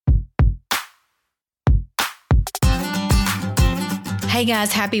Hey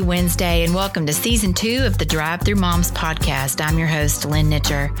guys, happy Wednesday and welcome to season 2 of the Drive Through Moms podcast. I'm your host, Lynn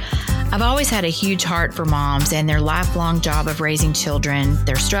Nitcher. I've always had a huge heart for moms and their lifelong job of raising children,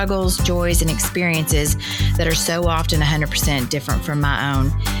 their struggles, joys, and experiences that are so often 100% different from my own.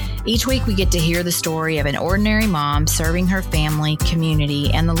 Each week we get to hear the story of an ordinary mom serving her family,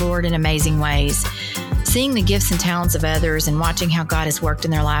 community, and the Lord in amazing ways. Seeing the gifts and talents of others and watching how God has worked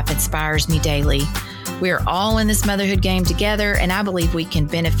in their life inspires me daily. We are all in this motherhood game together, and I believe we can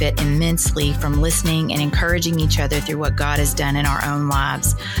benefit immensely from listening and encouraging each other through what God has done in our own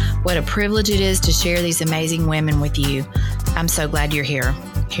lives. What a privilege it is to share these amazing women with you. I'm so glad you're here.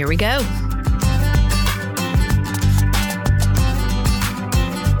 Here we go.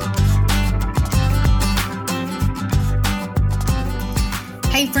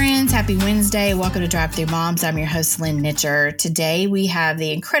 Hey friends, happy Wednesday. Welcome to Drive Through Moms. I'm your host, Lynn Nitcher. Today we have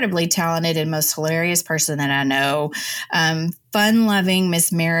the incredibly talented and most hilarious person that I know, fun-loving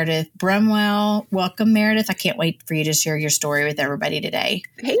Miss Meredith Brumwell. Welcome, Meredith. I can't wait for you to share your story with everybody today.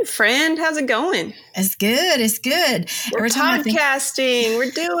 Hey friend, how's it going? It's good. It's good. We're podcasting.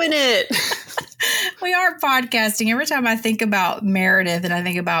 We're doing it. We are podcasting. Every time I think about Meredith and I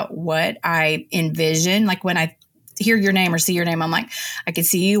think about what I envision, like when I hear your name or see your name, I'm like, I could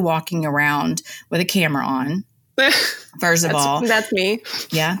see you walking around with a camera on. First of all, that's me.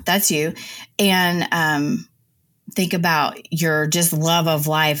 Yeah, that's you. And think about your just love of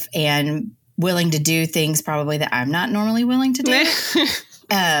life and willing to do things probably that I'm not normally willing to do.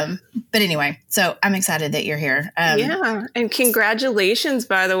 But anyway, so I'm excited that you're here. Yeah. And congratulations,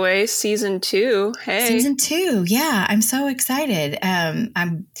 by the way, season 2. Hey. Season 2. Yeah. I'm so excited.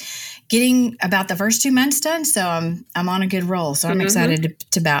 I'm getting about the first 2 months done. So I'm on a good roll. So I'm excited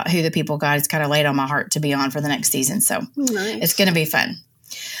about who the people God has kind of laid on my heart to be on for the next season. So It's going to be fun.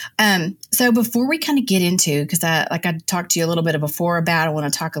 So before we kind of get into, because I talked to you a little bit before about, I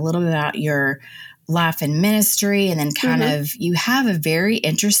want to talk a little bit about your life and ministry, and then kind of, you have a very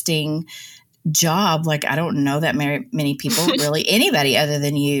interesting job. Like, I don't know that many people, really anybody other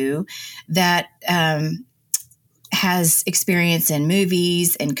than you, that has experience in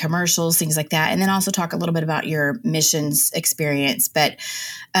movies and commercials, things like that. And then also talk a little bit about your missions experience. But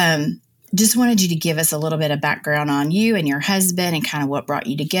just wanted you to give us a little bit of background on you and your husband and kind of what brought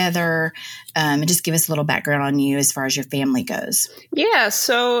you together, and just give us a little background on you as far as your family goes. Yeah,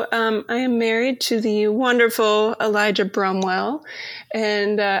 so I am married to the wonderful Elijah Brumwell,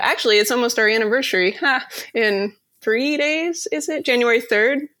 and actually it's almost our anniversary in 3 days, is it? January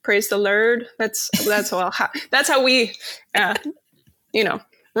 3rd. Praise the Lord. That's how we,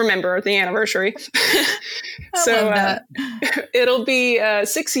 remember the anniversary. So it'll be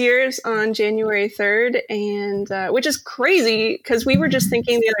 6 years on January 3rd, and which is crazy because we were just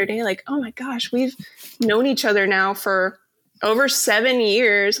thinking the other day, like, oh my gosh, we've known each other now for over 7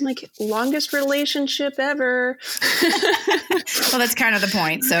 years. I'm like, longest relationship ever. Well, that's kind of the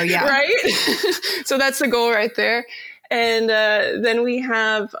point. So yeah. Right? So that's the goal right there. And then we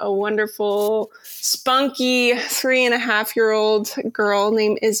have a wonderful, spunky 3.5-year-old girl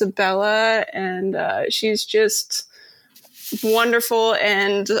named Isabella. And she's just wonderful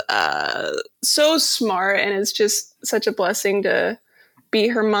and so smart. And it's just such a blessing to be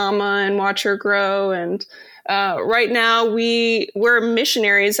her mama and watch her grow. And right now we're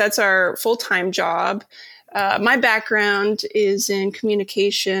missionaries. That's our full-time job. My background is in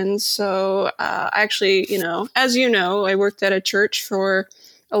communications. So actually, as you know, I worked at a church for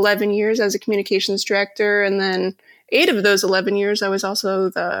 11 years as a communications director. And then 8 of those 11 years, I was also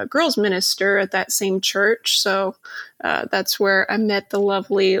the girls minister at that same church. So that's where I met the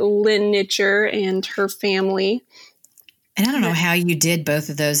lovely Lynn Nitcher and her family. And I don't know how you did both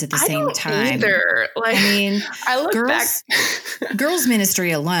of those at the same time. Either. Like, I mean, I look back. Girls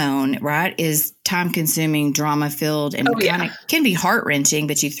ministry alone, right, is time-consuming, drama-filled, and can be heart-wrenching.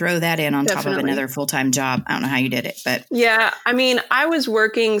 But you throw that in on top of another full-time job. I don't know how you did it, but yeah, I mean, I was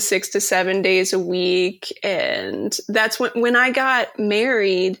working 6 to 7 days a week, and that's when I got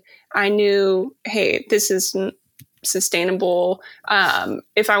married. I knew, hey, this isn't sustainable.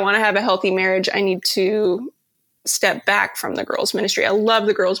 If I want to have a healthy marriage, I need to step back from the girls ministry. I love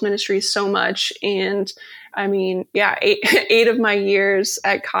the girls ministry so much. And I mean, yeah, eight of my years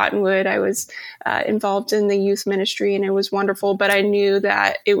at Cottonwood, I was involved in the youth ministry, and it was wonderful. But I knew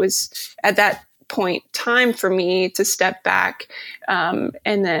that it was at that point time for me to step back and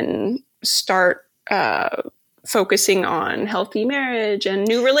then start focusing on healthy marriage and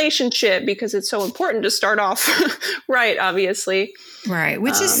new relationship because it's so important to start off right, obviously. Right.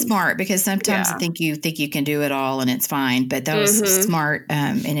 Which is smart because sometimes I think you can do it all and it's fine. But that was smart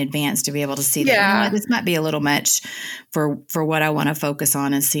in advance to be able to see that, you know what, this might be a little much for what I want to focus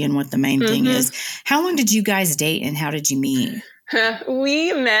on and seeing what the main thing is. How long did you guys date and how did you meet?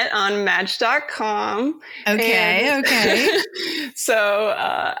 We met on Match.com. Okay. So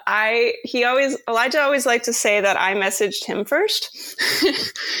Elijah always liked to say that I messaged him first.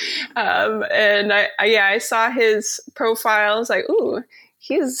 And I saw his profile. I was like, ooh,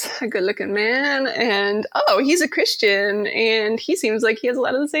 he's a good looking man. And he's a Christian and he seems like he has a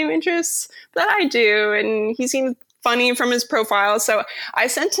lot of the same interests that I do. And he seems funny from his profile. So I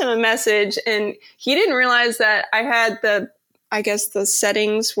sent him a message and he didn't realize that I had the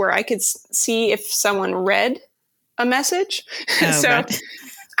settings where I could see if someone read a message. Right.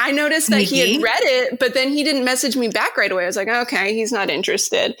 I noticed that he had read it, but then he didn't message me back right away. I was like, okay, he's not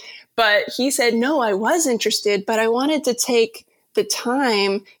interested. But he said, no, I was interested, but I wanted to take the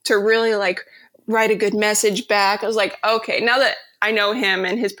time to really like write a good message back. I was like, okay, now that I know him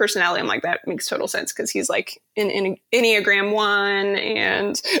and his personality, I'm like, that makes total sense because he's like in Enneagram 1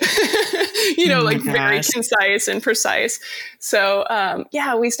 and, very concise and precise. So,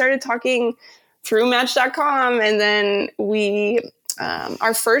 we started talking through Match.com and then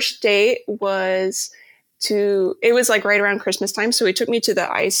our first date was it was like right around Christmas time. So he took me to the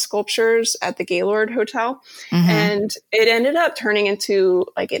ice sculptures at the Gaylord Hotel and it ended up turning into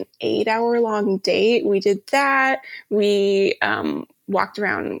like an 8-hour long date. We did that. We, walked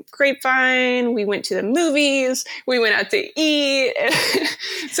around Grapevine. We went to the movies. We went out to eat.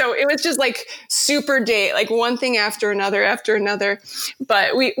 So it was just like super date, like one thing after another.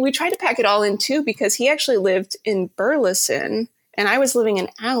 But we tried to pack it all in too, because he actually lived in Burleson and I was living in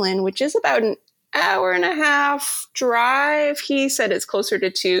Allen, which is about an hour and a half drive. He said it's closer to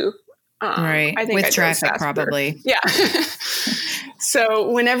 2. Right. I think with traffic probably. Yeah.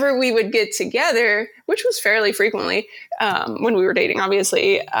 So whenever we would get together, which was fairly frequently when we were dating,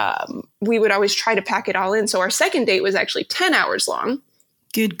 obviously, we would always try to pack it all in. So our second date was actually 10 hours long.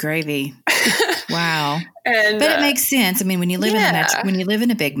 Good gravy. Wow. But it makes sense. I mean, when you live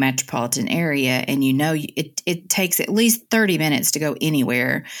in a big metropolitan area and it takes at least 30 minutes to go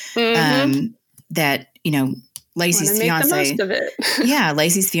anywhere, Lacey's fiance,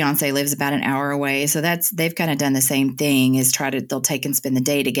 Lacey's fiance lives about an hour away. So they've kind of done the same thing they'll take and spend the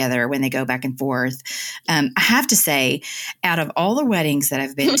day together when they go back and forth. I have to say, out of all the weddings that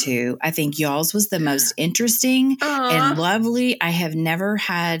I've been to, I think y'all's was the most interesting and lovely. I have never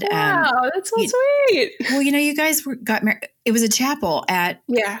had. Wow, that's so sweet. Well, you guys got married. It was a chapel at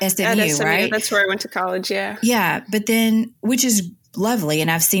SMU, right? That's where I went to college. Yeah. Yeah. But then, which is lovely.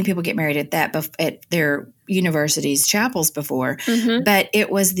 And I've seen people get married at their universities' chapels before, but it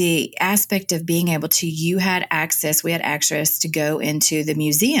was the aspect of being able to, we had access to go into the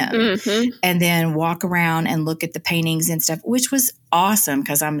museum and then walk around and look at the paintings and stuff, which was awesome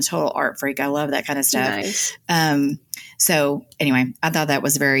because I'm a total art freak. I love that kind of stuff. Nice. So anyway, I thought that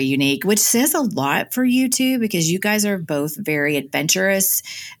was very unique, which says a lot for you two, because you guys are both very adventurous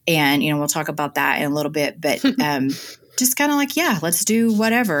and, we'll talk about that in a little bit, but, just kind of like, let's do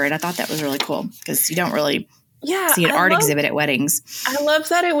whatever. And I thought that was really cool because you don't really see an art exhibit at weddings. I love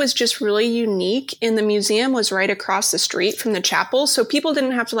that it was just really unique. And the museum was right across the street from the chapel. So people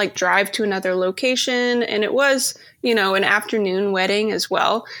didn't have to like drive to another location. And it was, an afternoon wedding as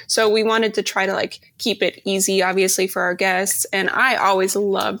well. So we wanted to try to like keep it easy, obviously, for our guests. And I always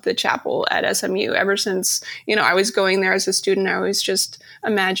loved the chapel at SMU ever since, I was going there as a student. I always just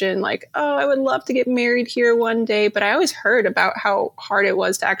imagined like, I would love to get married here one day. But I always heard about how hard it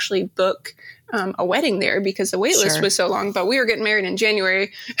was to actually book a wedding there because the wait list was so long, but we were getting married in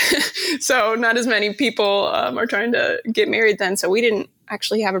January. So not as many people are trying to get married then. So we didn't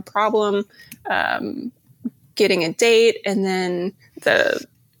actually have a problem getting a date. And then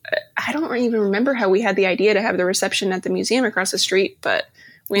I don't even remember how we had the idea to have the reception at the museum across the street, but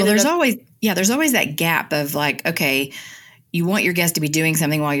there's always that gap of like, okay, you want your guest to be doing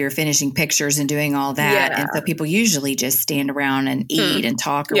something while you're finishing pictures and doing all that. Yeah. And so people usually just stand around and eat and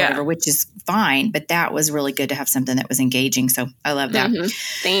talk or whatever, which is fine. But that was really good to have something that was engaging. So I love that.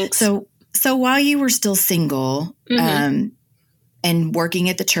 Thanks. So while you were still single and working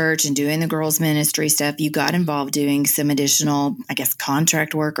at the church and doing the girls' ministry stuff, you got involved doing some additional, I guess,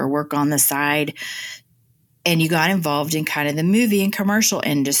 contract work or work on the side. And you got involved in kind of the movie and commercial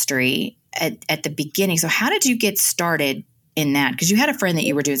industry at the beginning. So how did you get started in that? Because you had a friend that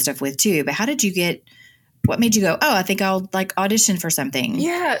you were doing stuff with too, but what made you go, I think I'll like audition for something?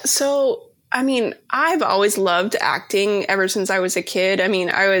 Yeah. So I mean, I've always loved acting ever since I was a kid. I mean,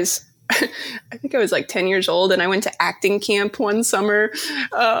 I think I was like 10 years old and I went to acting camp one summer.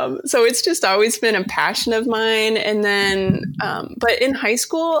 So it's just always been a passion of mine. And then, but in high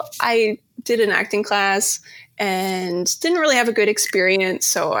school, I did an acting class and didn't really have a good experience.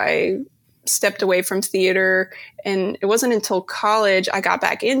 So I stepped away from theater, and it wasn't until college I got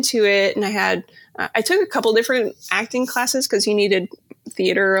back into it. And I took a couple different acting classes because you needed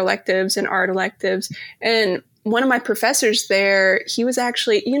theater electives and art electives. And one of my professors there, he was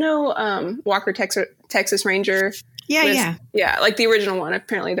actually, Walker, Texas Ranger. Yeah. Like the original one.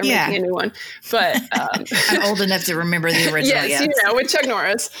 Apparently they're making a new one, but I'm old enough to remember the original. Yes, with Chuck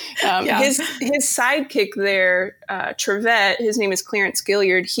Norris. His sidekick there, Trevette, his name is Clarence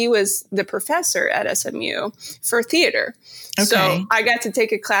Gilliard. He was the professor at SMU for theater. Okay. So I got to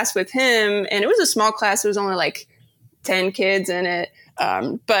take a class with him, and it was a small class. It was only like 10 kids in it.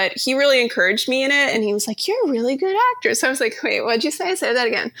 But he really encouraged me in it, and he was like, "You're a really good actress." I was like, "Wait, what'd you say? Say that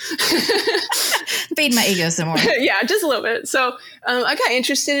again." Feed my ego some more. Yeah, just a little bit. So I got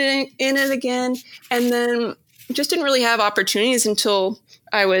interested in it again, and then just didn't really have opportunities until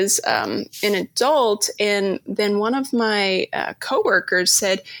I was an adult. And then one of my coworkers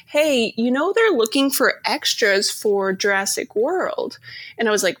said, "Hey, they're looking for extras for Jurassic World." And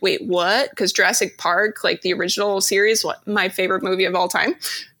I was like, "Wait, what?" Because Jurassic Park, like the original series, my favorite movie of all time.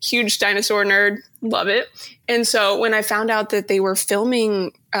 Huge dinosaur nerd. Love it. And so when I found out that they were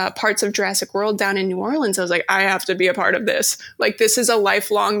filming parts of Jurassic World down in New Orleans, I was like, I have to be a part of this. Like, this is a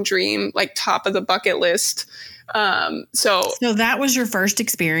lifelong dream, like top of the bucket list. So that was your first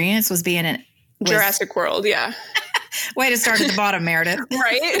experience, was being in Jurassic World. Yeah. Way to start at the bottom, Meredith.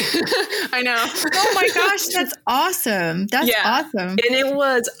 Right. I know. Oh my gosh. That's awesome. That's awesome. And it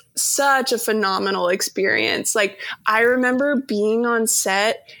was such a phenomenal experience. Like, I remember being on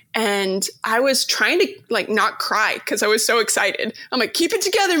set and I was trying to like not cry because I was so excited. I'm like, keep it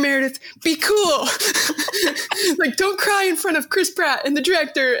together, Meredith. Be cool. Like, don't cry in front of Chris Pratt and the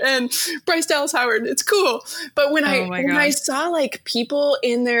director and Bryce Dallas Howard. It's cool. But when I saw like people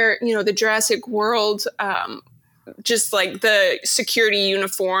in their, the Jurassic World, just like the security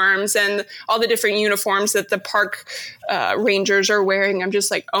uniforms and all the different uniforms that the park rangers are wearing, I'm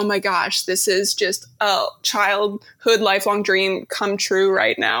just like, oh my gosh, this is just a childhood lifelong dream come true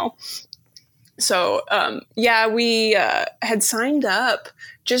right now. So we had signed up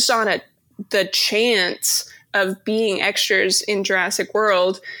just on the chance of being extras in Jurassic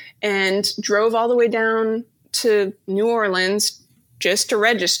World, and drove all the way down to New Orleans just to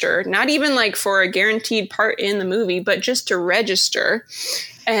register, not even like for a guaranteed part in the movie, but just to register.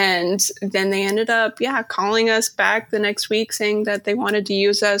 And then they ended up, calling us back the next week saying that they wanted to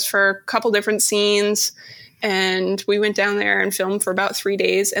use us for a couple different scenes. And we went down there and filmed for about 3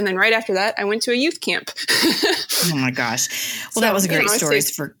 days. And then right after that, I went to a youth camp. Oh my gosh. Well, that was a great story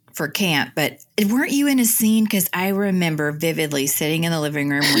for camp, but weren't you in a scene? Because I remember vividly sitting in the living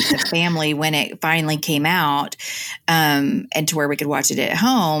room with the family when it finally came out, and to where we could watch it at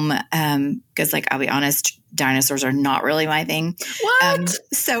home. Because, I'll be honest, dinosaurs are not really my thing. What?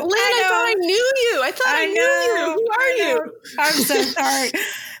 So Lynn, I thought I knew you. I thought I knew you. Who are you? I'm so sorry.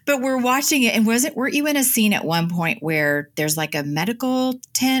 But we're watching it, and weren't you in a scene at one point where there's like a medical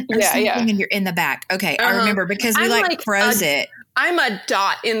tent or something, and you're in the back? Okay, I remember because we froze it. I'm a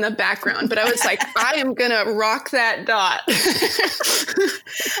dot in the background, but I was like, I am going to rock that dot.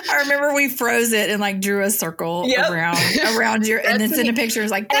 I remember we froze it and drew a circle around your, and then sent a picture.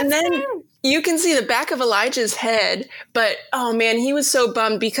 Like, and then you can see the back of Elijah's head, but oh man, he was so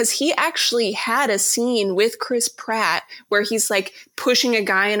bummed because he actually had a scene with Chris Pratt where he's like pushing a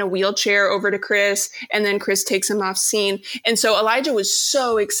guy in a wheelchair over to Chris, and then Chris takes him off scene. And so Elijah was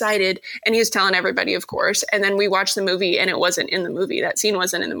so excited, and he was telling everybody, of course. And then we watched the movie, and it wasn't in the movie. That scene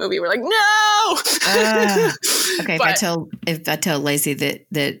wasn't in the movie. We're like, no. Okay, if I tell Lacey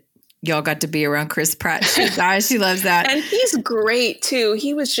that y'all got to be around Chris Pratt, she loves that. And he's great too.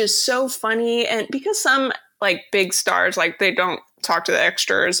 He was just so funny. And because some like big stars, like they don't talk to the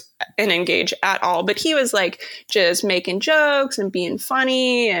extras and engage at all, but he was like just making jokes and being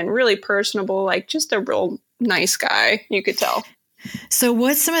funny and really personable, like just a real nice guy, you could tell. So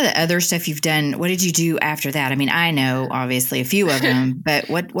what's some of the other stuff you've done? What did you do after that? I mean, I know obviously a few of them, but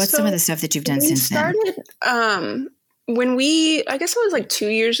what's some of the stuff that you've done since then? When I guess it was like 2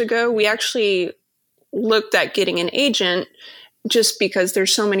 years ago, we actually looked at getting an agent just because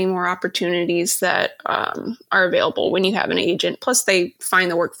there's so many more opportunities that are available when you have an agent. Plus they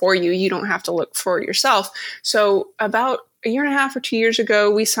find the work for you. You don't have to look for it yourself. So about a year and a half or 2 years ago,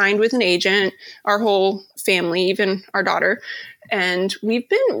 we signed with an agent, our whole family, even our daughter. And we've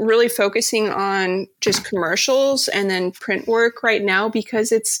been really focusing on just commercials and then print work right now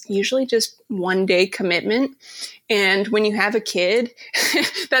because it's usually just 1 day commitment. And when you have a kid,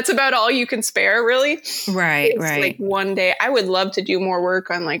 that's about all you can spare, really. Right, it's right. Like 1 day. I would love to do more work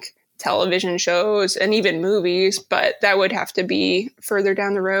on like television shows and even movies, but that would have to be further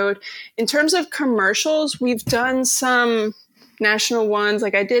down the road. In terms of commercials, we've done some national ones.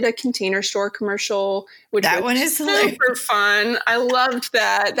 Like I did a Container Store commercial, which that one is super fun. I loved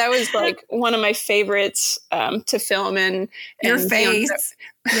that. That was like one of my favorites to film. And your face,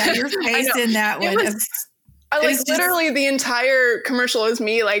 your face in that one. I like literally the entire commercial is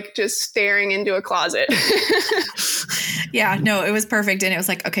me like just staring into a closet. Yeah, no, it was perfect. And it was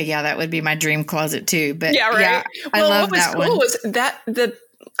like, okay, yeah, that would be my dream closet too. But yeah, right. Yeah, I love that one. What was cool was that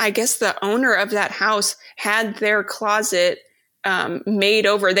I guess the owner of that house had their closet made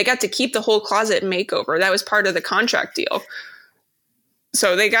over. They got to keep the whole closet makeover. That was part of the contract deal.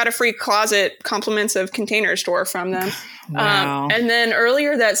 So they got a free closet, compliments of Container Store from them. Wow. And then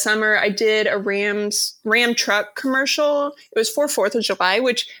earlier that summer, I did a Ram truck commercial. It was for 4th of July,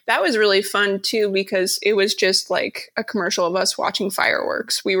 which that was really fun too, because it was just like a commercial of us watching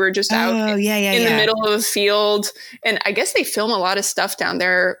fireworks. We were just out in the middle of a field. And I guess they film a lot of stuff down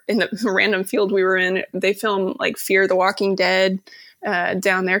there in the random field we were in. They film like Fear the Walking Dead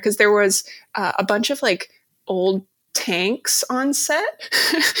down there because there was a bunch of like old tanks on set.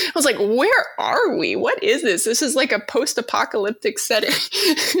 I was like, where are we? What is this? This is like a post-apocalyptic setting,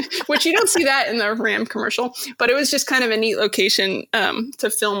 which you don't see that in the Ram commercial, but it was just kind of a neat location to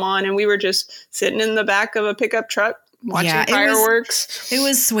film on. And we were just sitting in the back of a pickup truck watching fireworks. It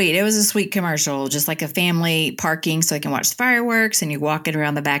was sweet. It was a sweet commercial, just like a family parking so I can watch the fireworks, and you're walking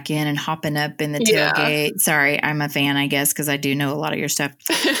around the back end and hopping up in the tailgate. Sorry, I'm a fan, I guess, because I do know a lot of your stuff.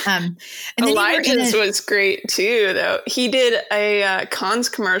 And Elijah's was great too, though. He did a Cons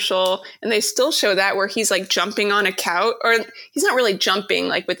commercial, and they still show that where he's like jumping on a couch, or he's not really jumping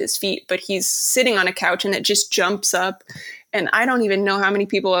like with his feet, but he's sitting on a couch and it just jumps up. And I don't even know how many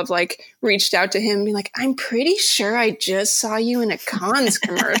people have like reached out to him and be like, I'm pretty sure I just saw you in a Cons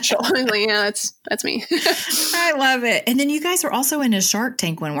commercial. I'm like, yeah, that's me. I love it. And then you guys were also in a Shark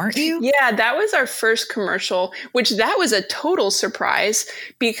Tank one, weren't you? Yeah, that was our first commercial, which that was a total surprise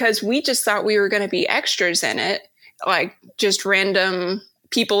because we just thought we were going to be extras in it, like just random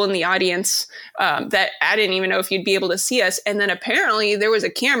people in the audience that I didn't even know if you'd be able to see us. And then apparently there was a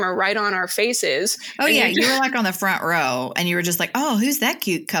camera right on our faces. Oh, yeah. You were like on the front row and you were just like, oh, who's that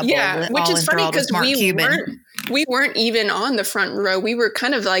cute couple? Yeah, which is funny because we weren't even on the front row. We were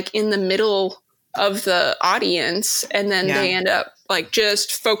kind of like in the middle of the audience. And then they end up like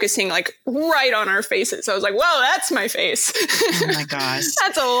just focusing like right on our faces. So I was like, well, that's my face. Oh my gosh.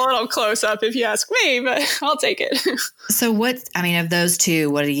 That's a little close up if you ask me, but I'll take it. So of those two,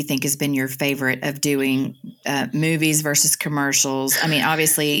 what do you think has been your favorite of doing movies versus commercials? I mean,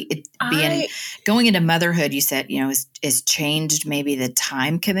 obviously going into motherhood, you said, is changed maybe the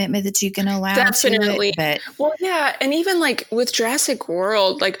time commitment that you can allow. Definitely. To it, well, yeah. And even like with Jurassic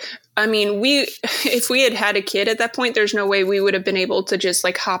World, like, I mean, if we had a kid at that point, there's no way we would have been able to just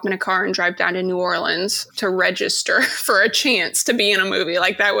like hop in a car and drive down to New Orleans to register for a chance to be in a movie.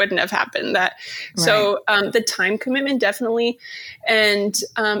 Like that wouldn't have happened. So the time commitment definitely. And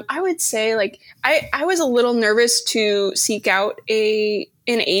I would say like I was a little nervous to seek out an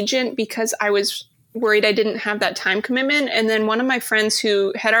agent because I was worried I didn't have that time commitment. And then one of my friends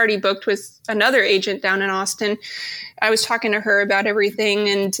who had already booked with another agent down in Austin, I was talking to her about everything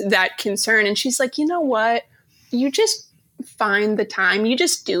and that concern. And she's like, you know what? You just find the time. You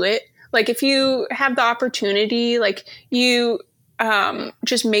just do it. Like if you have the opportunity, like you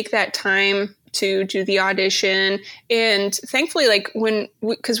just make that time to do the audition. And thankfully, like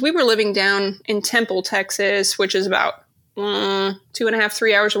because we were living down in Temple, Texas, which is about 2.5,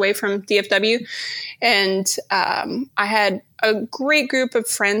 3 hours away from DFW. And I had a great group of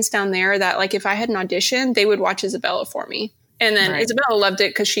friends down there that like, if I had an audition, they would watch Isabella for me. And then Isabella loved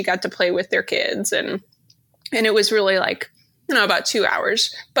it because she got to play with their kids. And it was really like, about 2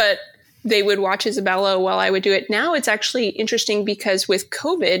 hours, but they would watch Isabella while I would do it. Now it's actually interesting because with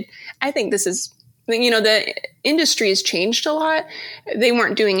COVID, I think this is, the industry has changed a lot. They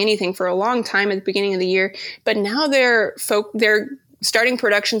weren't doing anything for a long time at the beginning of the year, but now they're starting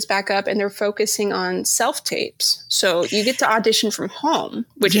productions back up and they're focusing on self-tapes. So you get to audition from home,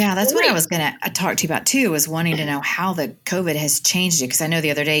 which is that's great. what I was going to talk to you about too, was wanting to know how the COVID has changed it. Because I know the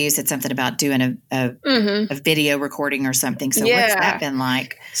other day you said something about doing a video recording or something. So what's that been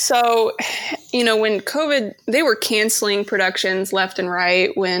like? So, when COVID, they were canceling productions left and right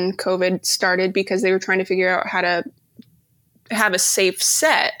when COVID started because they were trying to figure out how to have a safe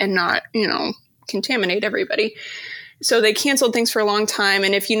set and not, contaminate everybody. So they canceled things for a long time.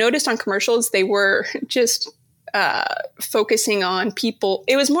 And if you noticed on commercials, they were just focusing on people.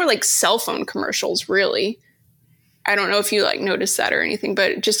 It was more like cell phone commercials, really. I don't know if you noticed that or anything,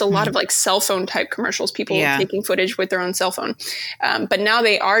 but just a lot of cell phone type commercials, people taking footage with their own cell phone. But now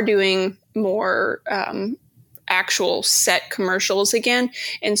they are doing more actual set commercials again.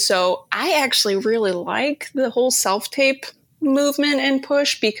 And so I actually really like the whole self-tape movement and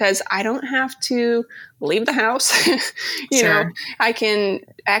push because I don't have to leave the house. you know, I can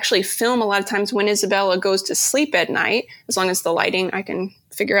actually film a lot of times when Isabella goes to sleep at night, as long as the lighting, I can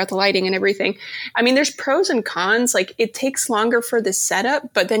figure out the lighting and everything. I mean, there's pros and cons. It takes longer for the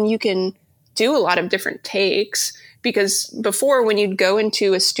setup, but then you can do a lot of different takes. Because before, when you'd go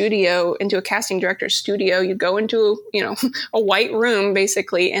into a studio, into a casting director's studio, you'd go into, a white room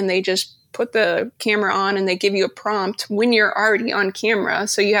basically, and they just put the camera on and they give you a prompt when you're already on camera.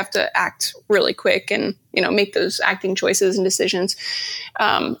 So you have to act really quick and, make those acting choices and decisions.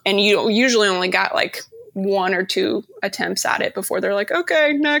 And you usually only got 1 or 2 attempts at it before they're like,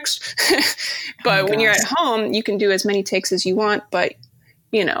 okay, next. But when you're at home, you can do as many takes as you want, but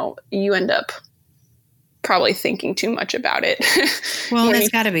you end up probably thinking too much about it. Well, and it's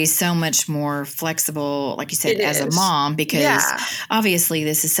got to be so much more flexible, like you said, as a mom, because obviously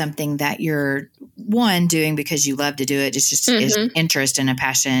this is something that you're doing because you love to do it. It's just is interest and a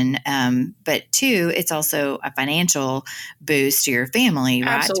passion. But 2, it's also a financial boost to your family, right?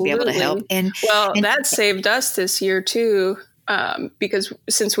 Absolutely. To be able to help. And that saved us this year too. Because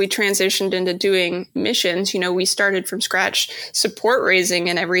since we transitioned into doing missions, we started from scratch, support raising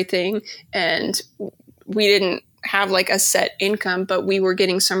and everything. And we didn't have a set income, but we were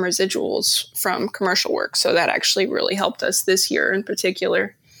getting some residuals from commercial work. So that actually really helped us this year in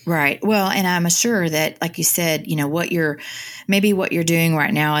particular. Right. Well, and I'm sure that, like you said, what you're doing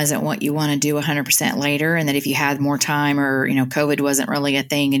right now isn't what you want to do 100% later. And that if you had more time or, COVID wasn't really a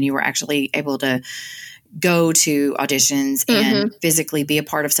thing and you were actually able to go to auditions and physically be a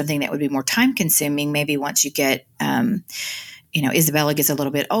part of something that would be more time consuming, maybe once you get, Isabella gets a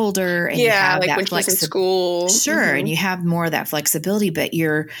little bit older and you have that when she's in school. Sure. And you have more of that flexibility, but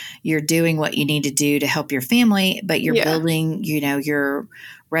you're doing what you need to do to help your family, but you're building, your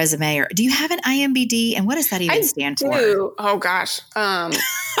resume. Or do you have an IMBD? And what does that even stand for? Oh gosh. I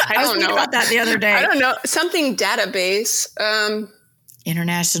don't know about that the other day. I don't know. Something database.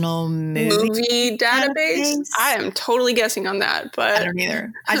 International movie database. I am totally guessing on that, but I don't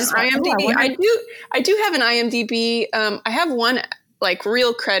either. I just IMDb. I do have an IMDb. I have one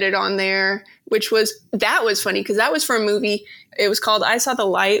real credit on there, which was funny because that was for a movie. It was called I Saw the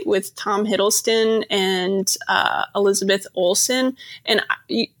Light with Tom Hiddleston and Elizabeth Olsen. And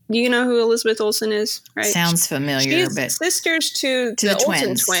you know who Elizabeth Olsen is, right? Sounds familiar. She's but sisters to the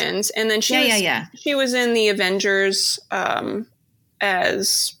Olsen twins. And then she was in the Avengers.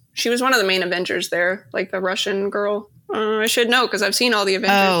 As she was one of the main Avengers there, the Russian girl. I should know because I've seen all the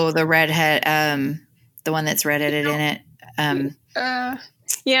Avengers. Oh, the redhead, the one that's redheaded in it.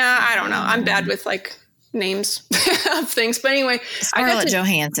 Yeah, I don't know. I'm bad with names of things, but anyway, Scarlett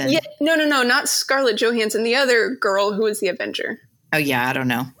Johansson. Yeah, no, not Scarlett Johansson. The other girl who was the Avenger. Oh yeah, I don't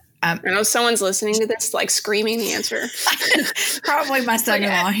know. I know someone's listening to this, screaming the answer. Probably my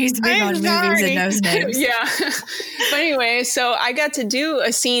son-in-law. He's big on movies and knows names. Yeah. But anyway, so I got to do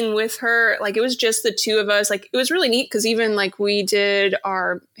a scene with her. It was just the two of us. It was really neat because even we did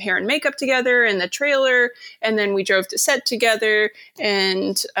our hair and makeup together in the trailer, and then we drove to set together,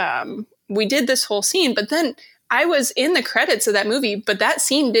 and we did this whole scene. But then I was in the credits of that movie, but that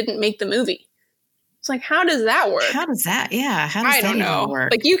scene didn't make the movie. It's how does that work? How does that? Yeah. I don't know.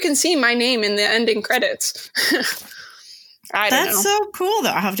 Work? You can see my name in the ending credits. That's so cool though.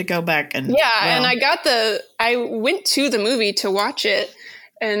 I'll have to go back and. Yeah. And I went to the movie to watch it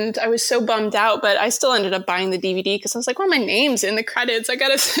and I was so bummed out, but I still ended up buying the DVD because I was my name's in the credits. I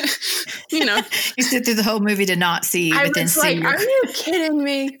gotta, You sit through the whole movie to not see, but then see. Are you kidding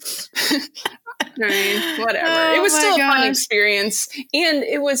me? I mean, whatever. Oh, it was still a fun experience. And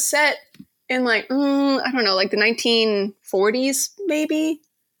it was set in I don't know, the 1940s maybe.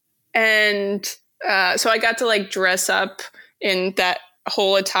 And so I got to dress up in that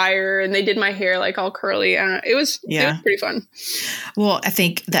whole attire, and they did my hair like all curly. It was pretty fun. Well, I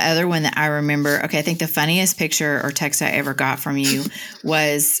think the other one that I remember, I think the funniest picture or text I ever got from you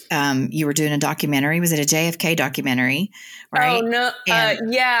was you were doing a documentary. Was it a JFK documentary? Right? Oh, no.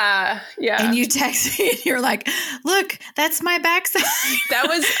 Yeah. And you text me and you're like, look, that's my backside. That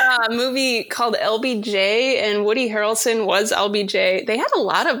was a movie called LBJ, and Woody Harrelson was LBJ. They had a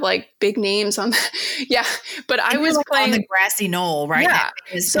lot of like big names on that. Yeah. But I was playing on the grassy knoll, right? Yeah.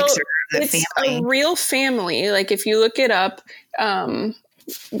 His So picture of the it's family. a real family. Like if you look it up, the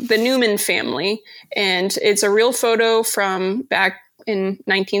Newman family, and it's a real photo from back in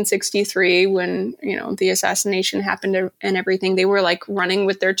 1963 when, the assassination happened and everything. They were like running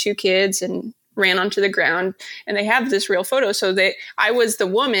with their 2 kids and ran onto the ground, and they have this real photo. So I was the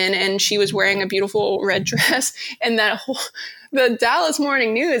woman, and she was wearing a beautiful red dress, and the Dallas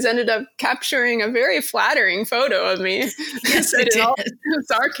Morning News ended up capturing a very flattering photo of me. Yes, it did. All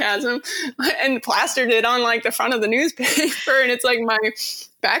sarcasm, and plastered it on like the front of the newspaper. And it's like my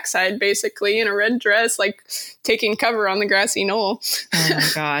backside basically in a red dress, like taking cover on the grassy knoll. Oh my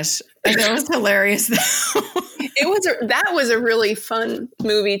gosh. That was hilarious though. That was a really fun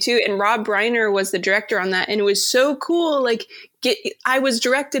movie too. And Rob Reiner was the director on that. And it was so cool. Like I was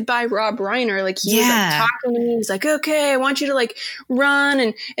directed by Rob Reiner. Like he was like talking to me. He's like, okay, I want you to like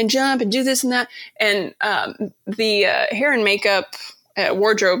run and jump and do this and that. And the hair and makeup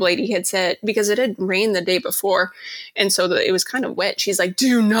wardrobe lady had said, because it had rained the day before, and so it was kind of wet, she's like,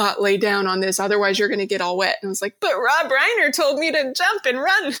 do not lay down on this, otherwise you're going to get all wet. And I was like, but Rob Reiner told me to jump and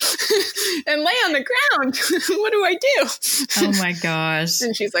run and lay on the ground. What do I do? Oh my gosh.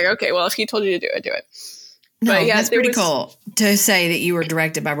 And she's like, okay, well, if he told you to do it, do it. No, but yeah, that's pretty cool to say that you were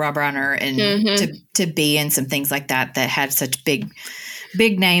directed by Rob Reiner and to be in some things like that had such big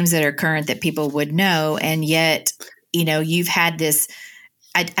names that are current that people would know. And yet, you've had this,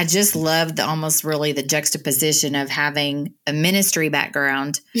 I just love almost really the juxtaposition of having a ministry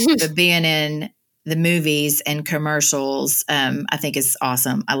background, but being in the movies and commercials. I think is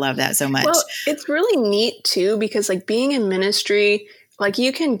awesome. I love that so much. Well, it's really neat too, because like being in ministry, like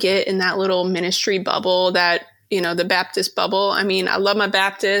you can get in that little ministry bubble that, the Baptist bubble. I mean, I love my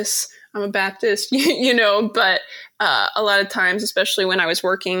Baptists. I'm a Baptist, but a lot of times, especially when I was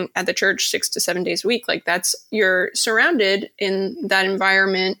working at the church 6 to 7 days a week, like you're surrounded in that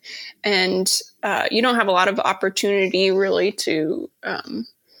environment, and you don't have a lot of opportunity really to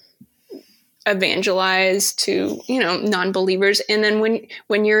evangelize to, non-believers. And then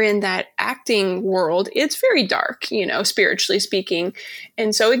when you're in that acting world, it's very dark, spiritually speaking.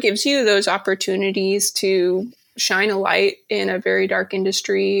 And so it gives you those opportunities to shine a light in a very dark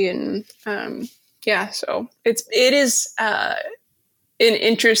industry. And so it is an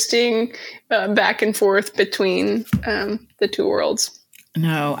interesting back and forth between the two worlds.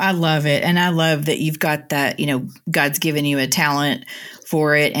 No, I love it. And I love that you've got that, God's given you a talent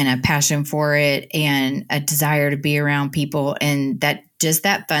for it and a passion for it and a desire to be around people, and that just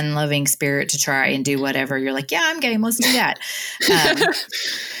that fun loving spirit to try and do whatever. You're like, yeah, I'm game. Let's do that.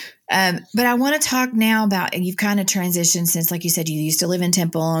 But I want to talk now about, you've kind of transitioned since, like you said, you used to live in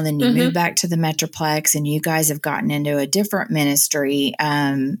Temple and then you moved back to the Metroplex, and you guys have gotten into a different ministry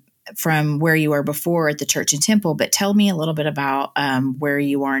from where you were before at the church in Temple. But tell me a little bit about where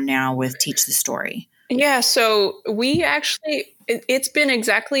you are now with Teach the Story. Yeah, so we actually, it's been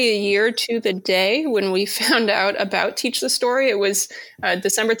exactly a year to the day when we found out about Teach the Story. It was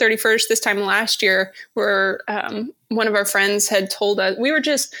December 31st this time last year, where one of our friends had told us, we were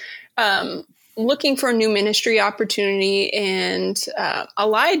just looking for a new ministry opportunity. And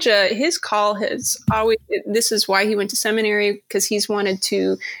Elijah, his call has always, this is why he went to seminary, because he's wanted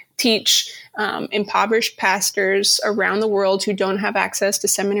to teach impoverished pastors around the world who don't have access to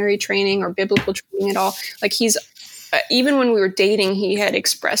seminary training or biblical training at all. Like he's, even when we were dating, he had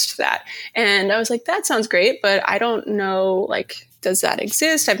expressed that. And I was like, that sounds great, but I don't know, like, does that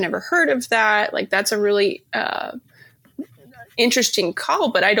exist? I've never heard of that. Like, that's a really interesting call,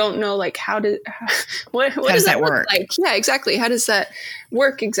 but I don't know, like, what does that work? Like, yeah, exactly. How does that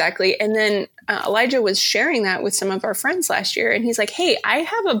work exactly? And then Elijah was sharing that with some of our friends last year, and he's like, hey, I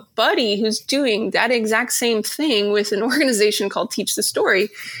have a buddy who's doing that exact same thing with an organization called Teach the Story.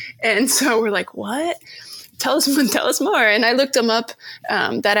 And so we're like, what? Tell us more. And I looked him up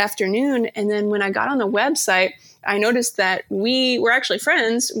that afternoon. And then when I got on the website, I noticed that we were actually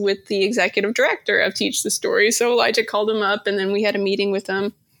friends with the executive director of Teach the Story. So Elijah called him up, and then we had a meeting with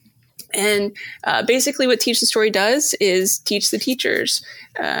him. And basically what Teach the Story does is teach the teachers.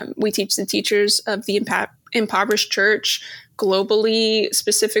 We teach the teachers of the impoverished church globally.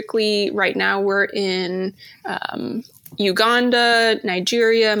 Specifically, right now we're in Uganda,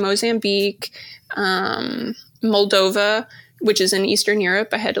 Nigeria, Mozambique, Moldova, which is in Eastern Europe.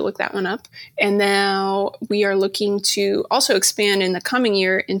 I had to look that one up. And now we are looking to also expand in the coming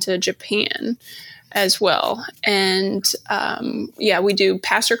year into Japan as well. And we do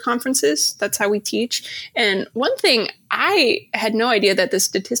pastor conferences. That's how we teach. And one thing, I had no idea that the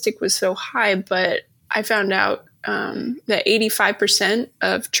statistic was so high, but I found out that 85%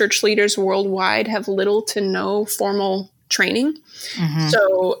 of church leaders worldwide have little to no formal training. Mm-hmm.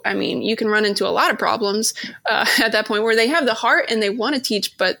 So, I mean, you can run into a lot of problems at that point where they have the heart and they want to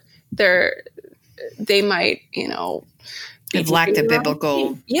teach, but they might, they've lacked the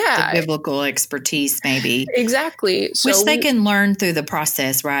biblical expertise, maybe. Exactly. So which they can learn through the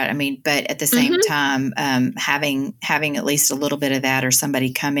process, right? I mean, but at the same time, having at least a little bit of that, or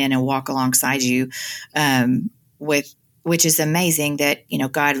somebody come in and walk alongside you, which is amazing that,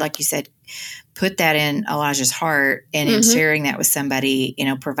 God, like you said, put that in Elijah's heart, and in sharing that with somebody,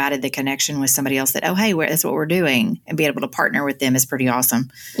 provided the connection with somebody else that, oh, hey, that's what we're doing, and be able to partner with them is pretty awesome.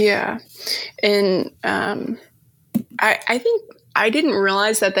 Yeah. And I think I didn't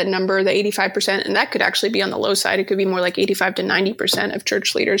realize that number, the 85%, and that could actually be on the low side. It could be more like 85 to 90% of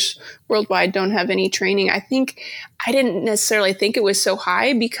church leaders worldwide don't have any training. I didn't necessarily think it was so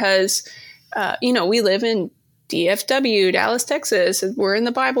high because, we live in DFW, Dallas, Texas. We're in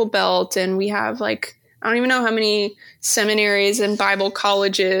the Bible Belt, and we have I don't even know how many seminaries and Bible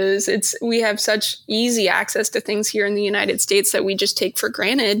colleges. We have such easy access to things here in the United States that we just take for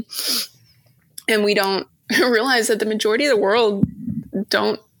granted. And we don't realize that the majority of the world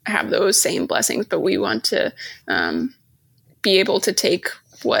don't have those same blessings, but we want to be able to take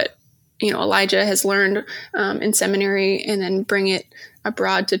what, Elijah has learned in seminary and then bring it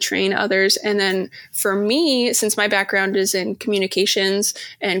abroad to train others. And then for me, since my background is in communications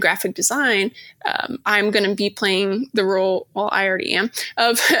and graphic design, I'm going to be playing the role, well, I already am,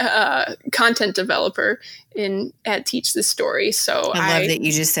 of content developer at Teach the Story. So I love that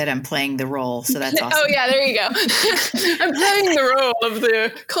you just said I'm playing the role. So that's awesome. Oh yeah, there you go. I'm playing the role of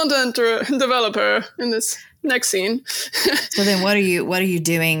the content developer in this next scene. So then what are you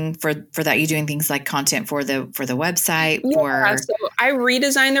doing for that? You doing things like content for the website? So I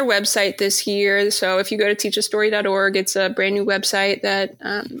redesigned their website this year. So if you go to teachastory.org, it's a brand new website that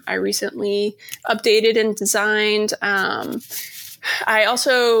I recently updated and designed. I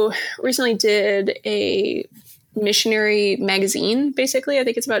also recently did a missionary magazine, basically. I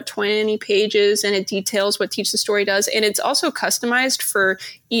think it's about 20 pages, and it details what Teach the Story does. And it's also customized for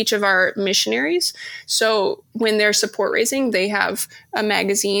each of our missionaries. So when they're support raising, they have a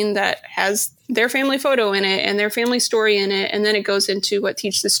magazine that has their family photo in it and their family story in it. And then it goes into what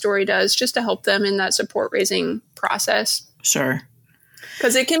Teach the Story does, just to help them in that support raising process. Sure.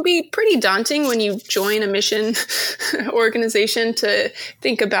 Because it can be pretty daunting when you join a mission organization to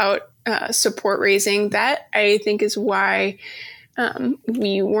think about support raising. That, I think, is why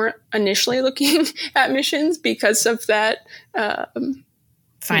we weren't initially looking at missions, because of that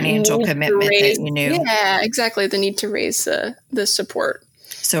financial commitment that you knew. Yeah, exactly. The need to raise the support.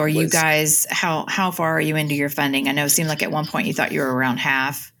 So are you guys, how far are you into your funding? I know it seemed like at one point you thought you were around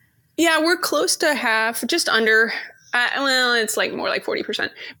half. Yeah, we're close to half, just under. It's more like 40%,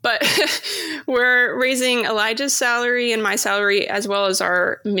 but we're raising Elijah's salary and my salary, as well as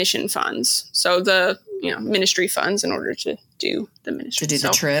our mission funds. So the, ministry funds, in order to do the ministry. To do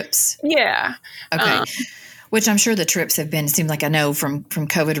the trips. Yeah. Okay. Which I'm sure the trips have been, it seems like, I know from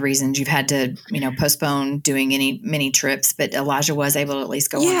COVID reasons, you've had to, postpone doing many trips, but Elijah was able to at least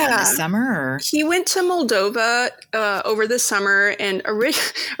go on this summer? Or? He went to Moldova over the summer, and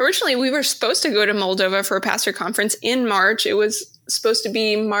originally we were supposed to go to Moldova for a pastor conference in March. It was supposed to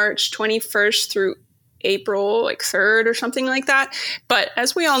be March 21st through April 3rd or something like that. But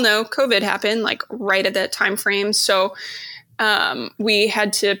as we all know, COVID happened right at that time frame. So we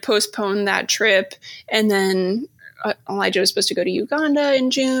had to postpone that trip, and then Elijah was supposed to go to Uganda in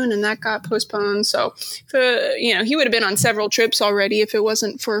June, and that got postponed. So, he would have been on several trips already if it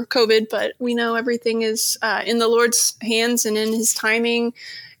wasn't for COVID, but we know everything is in the Lord's hands and in his timing.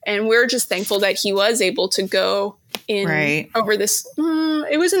 And we're just thankful that he was able to go over this.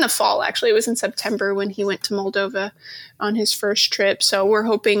 It was in the fall, actually. It was in September when he went to Moldova on his first trip. So we're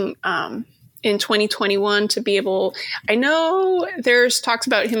hoping, in 2021 to be able, I know there's talks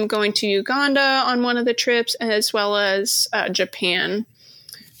about him going to Uganda on one of the trips, as well as Japan,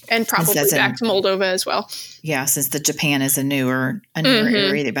 and probably back to Moldova as well. Yeah, since the Japan is a newer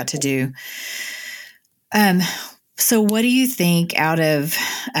area they're about to do. So what do you think out of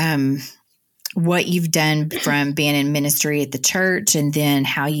what you've done from being in ministry at the church, and then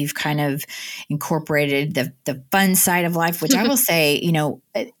how you've kind of incorporated the fun side of life, which I will say,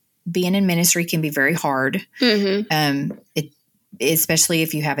 being in ministry can be very hard. Mm-hmm. Especially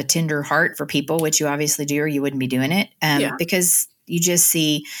if you have a tender heart for people, which you obviously do, or you wouldn't be doing it. Because you just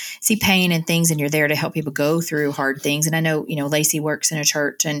see pain and things, and you're there to help people go through hard things. And I know, Lacey works in a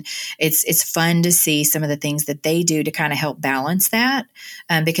church, and it's fun to see some of the things that they do to kind of help balance that,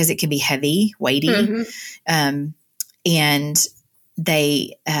 because it can be heavy, weighty. Mm-hmm. And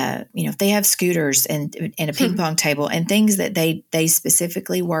they, if they have scooters and a ping pong table and things that they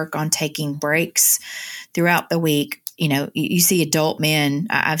specifically work on taking breaks throughout the week. You see adult men.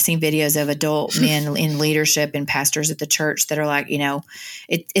 I've seen videos of adult men in leadership and pastors at the church that are like,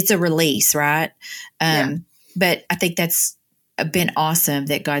 it's a release, right? But I think that's been awesome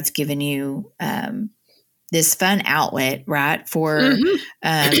that God's given you this fun outlet, right? For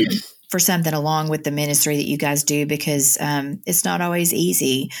something along with the ministry that you guys do, because it's not always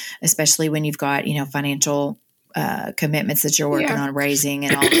easy, especially when you've got, financial commitments that you're working on raising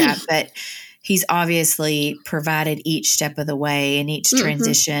and all that. But He's obviously provided each step of the way and each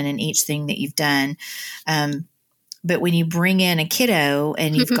transition and each thing that you've done. But when you bring in a kiddo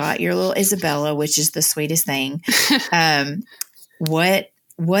and you've got your little Isabella, which is the sweetest thing, what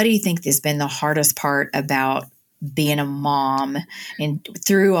do you think has been the hardest part about being a mom and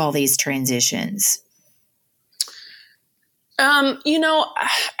through all these transitions? I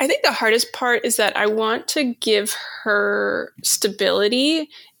think the hardest part is that I want to give her stability,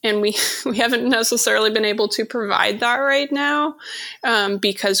 and we haven't necessarily been able to provide that right now,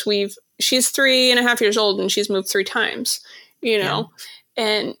 because she's 3.5 years old and she's moved 3 times,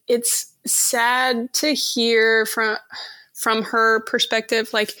 and it's sad to hear from her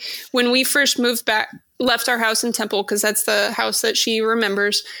perspective. Like when we first left our house in Temple, because that's the house that she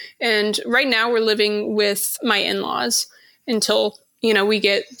remembers. And right now we're living with my in-laws until, we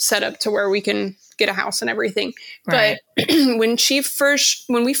get set up to where we can get a house and everything. Right. But when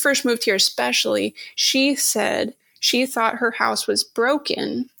we first moved here, especially, she said she thought her house was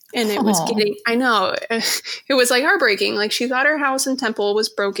broken. And it was it was like heartbreaking. Like she thought her house in Temple was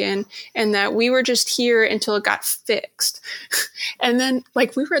broken and that we were just here until it got fixed. And then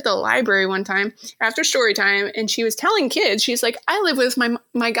like we were at the library one time after story time, and she was telling kids, she's like, I live with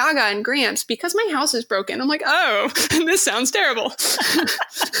my Gaga and Gramps because my house is broken. I'm like, oh, this sounds terrible.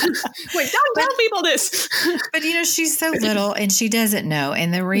 Like, don't tell people this. But she's so little and she doesn't know.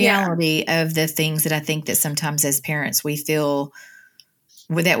 And the reality of the things that I think that sometimes as parents we feel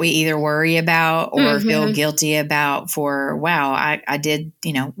that we either worry about or feel guilty about for, wow, I did,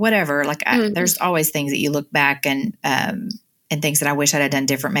 whatever. Like there's always things that you look back and things that I wish I'd have done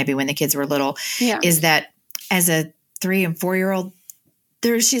different. Maybe when the kids were little, is that as a 3 and 4 year old,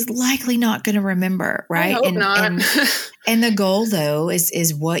 she's likely not going to remember. Right. I hope not. and the goal though,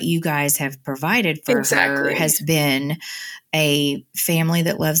 is what you guys have provided for her has been a family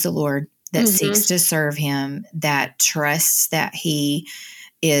that loves the Lord, that seeks to serve him, that trusts that he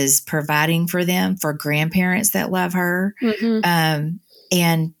is providing for them, for grandparents that love her.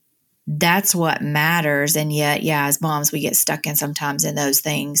 And that's what matters. And yet, as moms, we get stuck in sometimes in those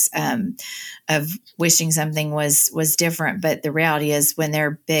things of wishing something was different. But the reality is when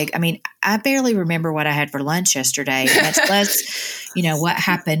they're big, I mean, I barely remember what I had for lunch yesterday, much less, what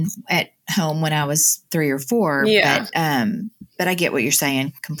happened at home when I was 3 or 4. Yeah. But I get what you're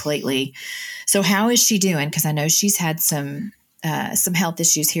saying completely. So how is she doing? Because I know she's had some health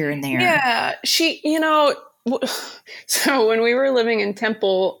issues here and there. Yeah, she, so when we were living in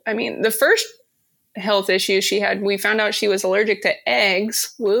Temple, I mean, the first health issue she had, we found out she was allergic to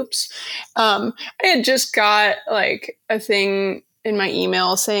eggs. Whoops. I had just got like a thing in my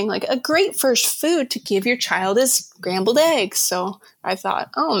email saying like a great first food to give your child is scrambled eggs. So I thought,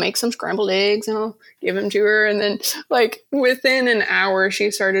 I'll make some scrambled eggs and I'll give them to her. And then like within an hour,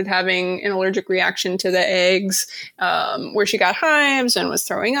 she started having an allergic reaction to the eggs, where she got hives and was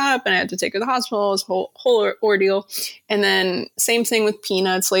throwing up, and I had to take her to the hospital. It was a whole ordeal. And then same thing with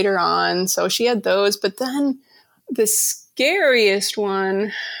peanuts later on. So she had those. But then the scariest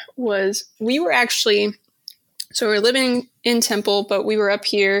one was so we were living in Temple, but we were up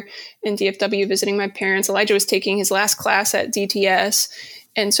here in DFW visiting my parents. Elijah was taking his last class at DTS.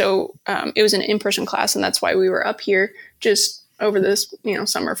 And so it was an in-person class, and that's why we were up here just over this,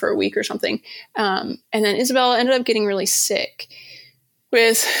 summer for a week or something. And then Isabella ended up getting really sick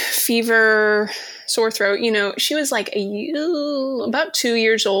with fever, sore throat. She was like about 2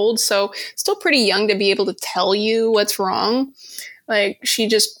 years old, so still pretty young to be able to tell you what's wrong. Like she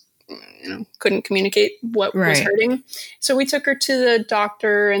just couldn't communicate what was hurting. So we took her to the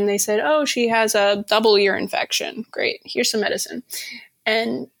doctor and they said, oh, she has a double ear infection. Great. Here's some medicine.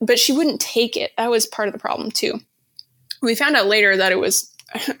 But she wouldn't take it. That was part of the problem too. We found out later that it was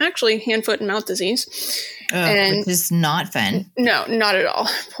actually hand, foot, and mouth disease. Which is not fun. No, not at all.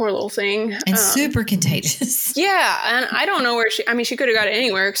 Poor little thing. And super contagious. Yeah. And I don't know where she could have got it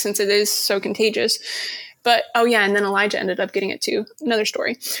anywhere since it is so contagious. But, and then Elijah ended up getting it too. Another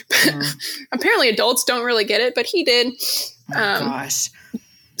story. Apparently adults don't really get it, but he did. Gosh.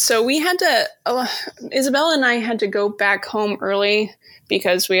 So we had to, Isabella and I had to go back home early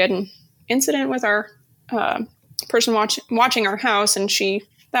because we had an incident with our person watching our house, and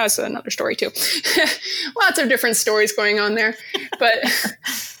that was another story too. Lots of different stories going on there. But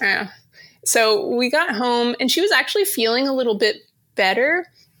so we got home and she was actually feeling a little bit better,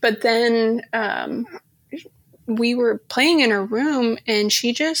 but then we were playing in her room and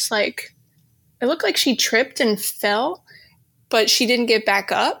she just it looked like she tripped and fell, but she didn't get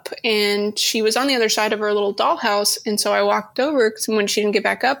back up, and she was on the other side of her little dollhouse. And so I walked over when she didn't get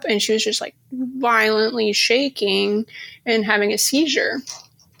back up, and she was just violently shaking and having a seizure.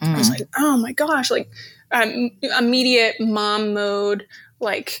 I was like, oh my gosh, immediate mom mode.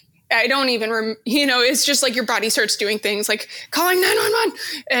 I don't even, it's just your body starts doing things like calling 911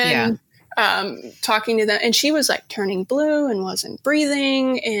 and talking to them. And she was turning blue and wasn't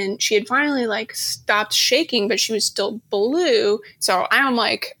breathing. And she had finally stopped shaking, but she was still blue. So I'm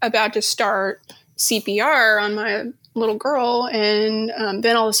about to start CPR on my little girl. And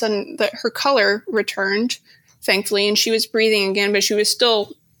then all of a sudden her color returned, thankfully. And she was breathing again, but she was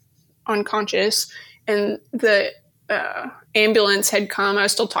still unconscious. And the ambulance had come. I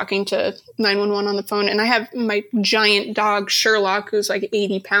was still talking to 911 on the phone, and I have my giant dog Sherlock, who's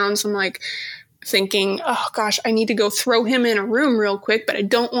 80 pounds. I'm thinking, oh gosh, I need to go throw him in a room real quick, but I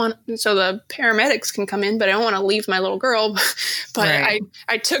don't want, so the paramedics can come in, but I don't want to leave my little girl. But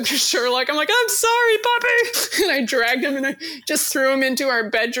I took Sherlock. I'm I'm sorry, puppy. And I dragged him and I just threw him into our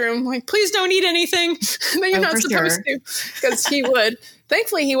bedroom. Please don't eat anything that you're not supposed to, because he would.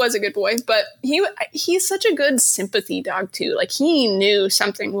 Thankfully, he was a good boy, but he's such a good sympathy dog too. He knew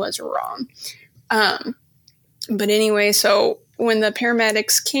something was wrong. But anyway, so when the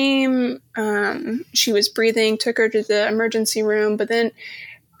paramedics came, she was breathing, took her to the emergency room, but then,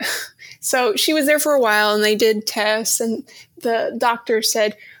 so she was there for a while and they did tests, and the doctor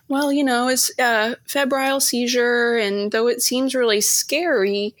said, well, it's a febrile seizure, and though it seems really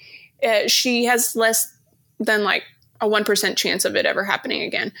scary, she has less than a 1% chance of it ever happening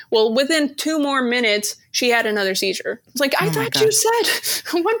again. Well, within 2 more minutes, she had another seizure. It's I thought you said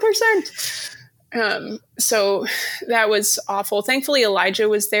 1%. So that was awful. Thankfully, Elijah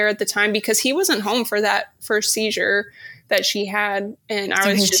was there at the time because he wasn't home for that first seizure that she had. And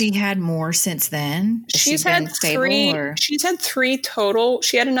she had more since then? She's had 3. She's had 3 total.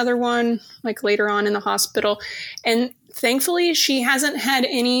 She had another one later on in the hospital. And thankfully, she hasn't had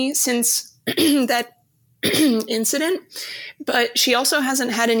any since that incident, but she also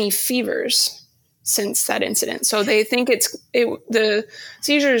hasn't had any fevers since that incident. So they think the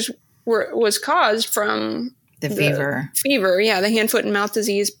seizures was caused from the fever. The hand, foot, and mouth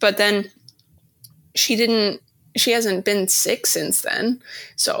disease. But then she hasn't been sick since then.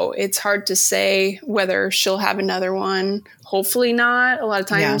 So it's hard to say whether she'll have another one. Hopefully not. A lot of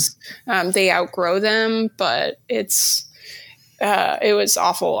times they outgrow them, but it was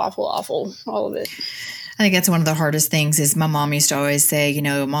awful, awful, awful, all of it. I think that's one of the hardest things. Is my mom used to always say,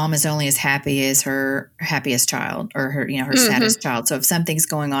 mom is only as happy as her happiest child, or her, her saddest child. So if something's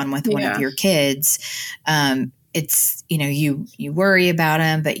going on with one of your kids, it's, you worry about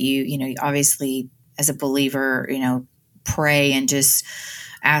them, but you obviously as a believer, pray and just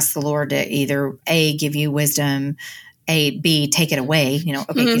ask the Lord to either A, give you wisdom, B, take it away,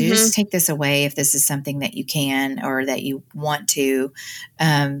 could you just take this away if this is something that you can or that you want to,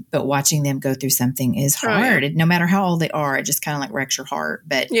 but watching them go through something is hard. No matter how old they are, it just kind of wrecks your heart.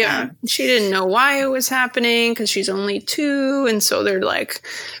 But she didn't know why it was happening because she's only 2. And so they're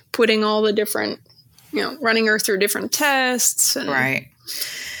putting all the different, running her through different tests. And, right.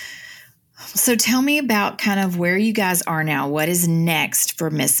 So tell me about kind of where you guys are now. What is next for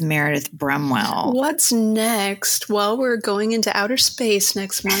Miss Meredith Brumwell? What's next? Well, we're going into outer space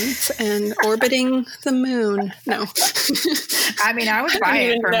next month and orbiting the moon. No. I mean, I would buy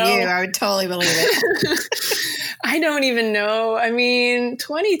it from you. I would totally believe it. I don't even know. I mean,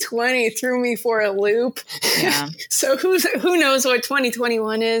 2020 threw me for a loop. Yeah. So who knows what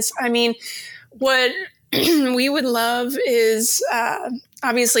 2021 is? I mean, what we would love is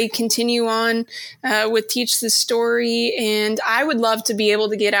obviously continue on with Teach the Story. And I would love to be able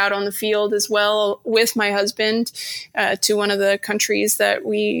to get out on the field as well with my husband to one of the countries that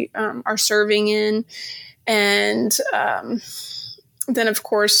we are serving in. And then, of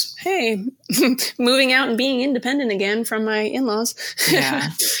course, hey, moving out and being independent again from my in-laws,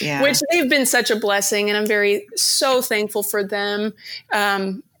 which they've been such a blessing. And I'm so thankful for them,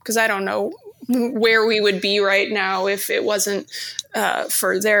 because I don't know where we would be right now if it wasn't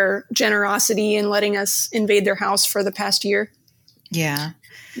for their generosity in letting us invade their house for the past year. Yeah.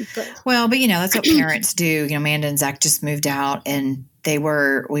 But that's what parents do. Amanda and Zach just moved out, and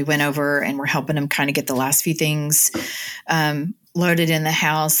we went over and we're helping them kind of get the last few things loaded in the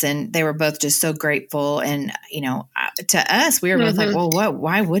house, and they were both just so grateful. And to us, we were both like, well,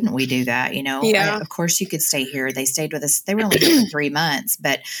 why wouldn't we do that? Of course you could stay here. They stayed with us. They were only here for 3 months,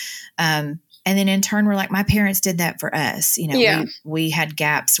 but and then in turn, we're like, my parents did that for us. We had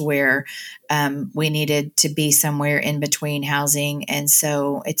gaps where we needed to be somewhere in between housing. And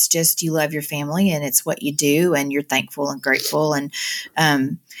so it's just, you love your family and it's what you do, and you're thankful and grateful. And,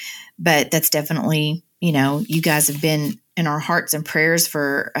 but that's definitely, you guys have been in our hearts and prayers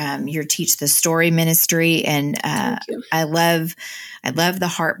for your Teach the Story ministry. And I love the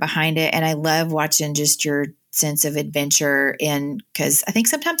heart behind it. And I love watching just your sense of adventure because I think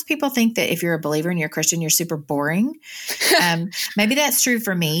sometimes people think that if you're a believer and you're a Christian, you're super boring. Maybe that's true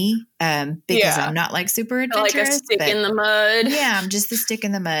for me because I'm not like super adventurous. Like a stick in the mud. Yeah, I'm just the stick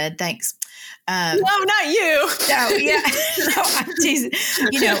in the mud. Thanks. No, not you. No, yeah. No, I'm teasing.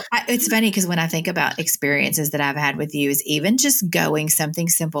 It's funny because when I think about experiences that I've had with you, is even just going something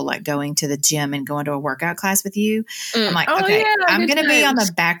simple like going to the gym and going to a workout class with you. I'm like, okay, I'm going to be on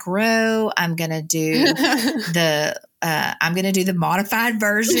the back row. I'm going to do the modified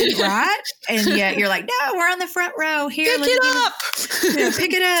version, right? And yet you're like, no, we're on the front row here. Pick it up.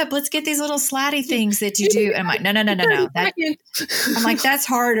 Pick it up. Let's get these little slidey things that you do. And I'm like, no. I'm like, that's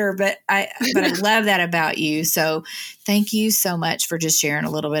harder, but I love that about you. So thank you so much for just sharing a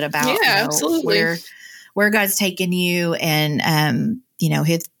little bit about absolutely. where God's taken you and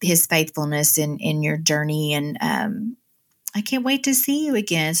his faithfulness in your journey. And I can't wait to see you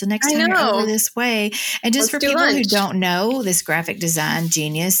again. So next time you're over this way. And just for people who don't know, this graphic design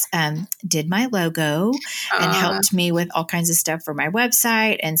genius did my logo and helped me with all kinds of stuff for my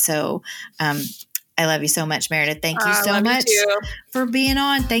website. And so I love you so much, Meredith. Thank you so much for being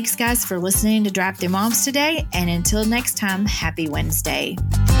on. Thanks, guys, for listening to Drive Through Moms today. And until next time, happy Wednesday.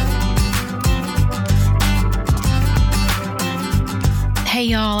 Hey,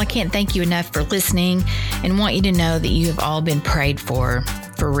 y'all, I can't thank you enough for listening and want you to know that you have all been prayed for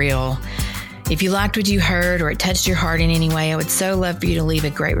real. If you liked what you heard or it touched your heart in any way, I would so love for you to leave a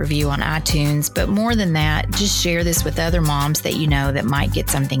great review on iTunes. But more than that, just share this with other moms that you know that might get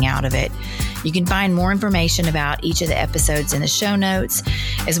something out of it. You can find more information about each of the episodes in the show notes,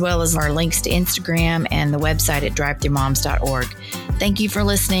 as well as our links to Instagram and the website at drivethroughmoms.org. Thank you for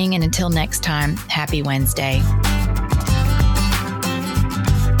listening, and until next time, happy Wednesday.